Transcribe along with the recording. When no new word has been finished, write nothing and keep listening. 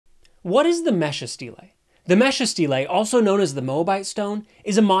What is the Mesha Stele? The Mesha Stele, also known as the Moabite stone,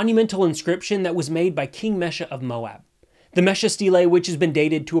 is a monumental inscription that was made by King Mesha of Moab. The Mesha Stele, which has been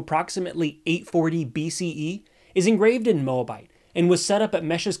dated to approximately 840 BCE, is engraved in Moabite and was set up at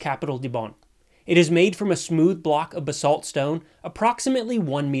Mesha's capital Dibon. It is made from a smooth block of basalt stone approximately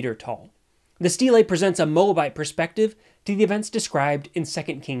 1 meter tall. The stele presents a Moabite perspective to the events described in 2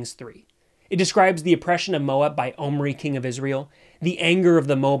 Kings 3. It describes the oppression of Moab by Omri, king of Israel, the anger of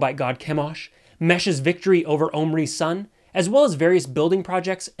the Moabite god Chemosh, Mesha's victory over Omri's son, as well as various building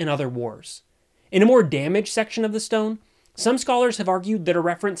projects and other wars. In a more damaged section of the stone, some scholars have argued that a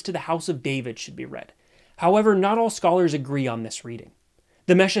reference to the house of David should be read. However, not all scholars agree on this reading.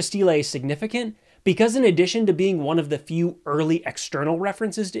 The Mesha Stele is significant because in addition to being one of the few early external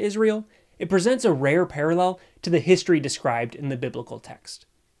references to Israel, it presents a rare parallel to the history described in the biblical text.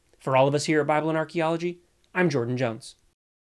 For all of us here at Bible and Archaeology, I'm Jordan Jones.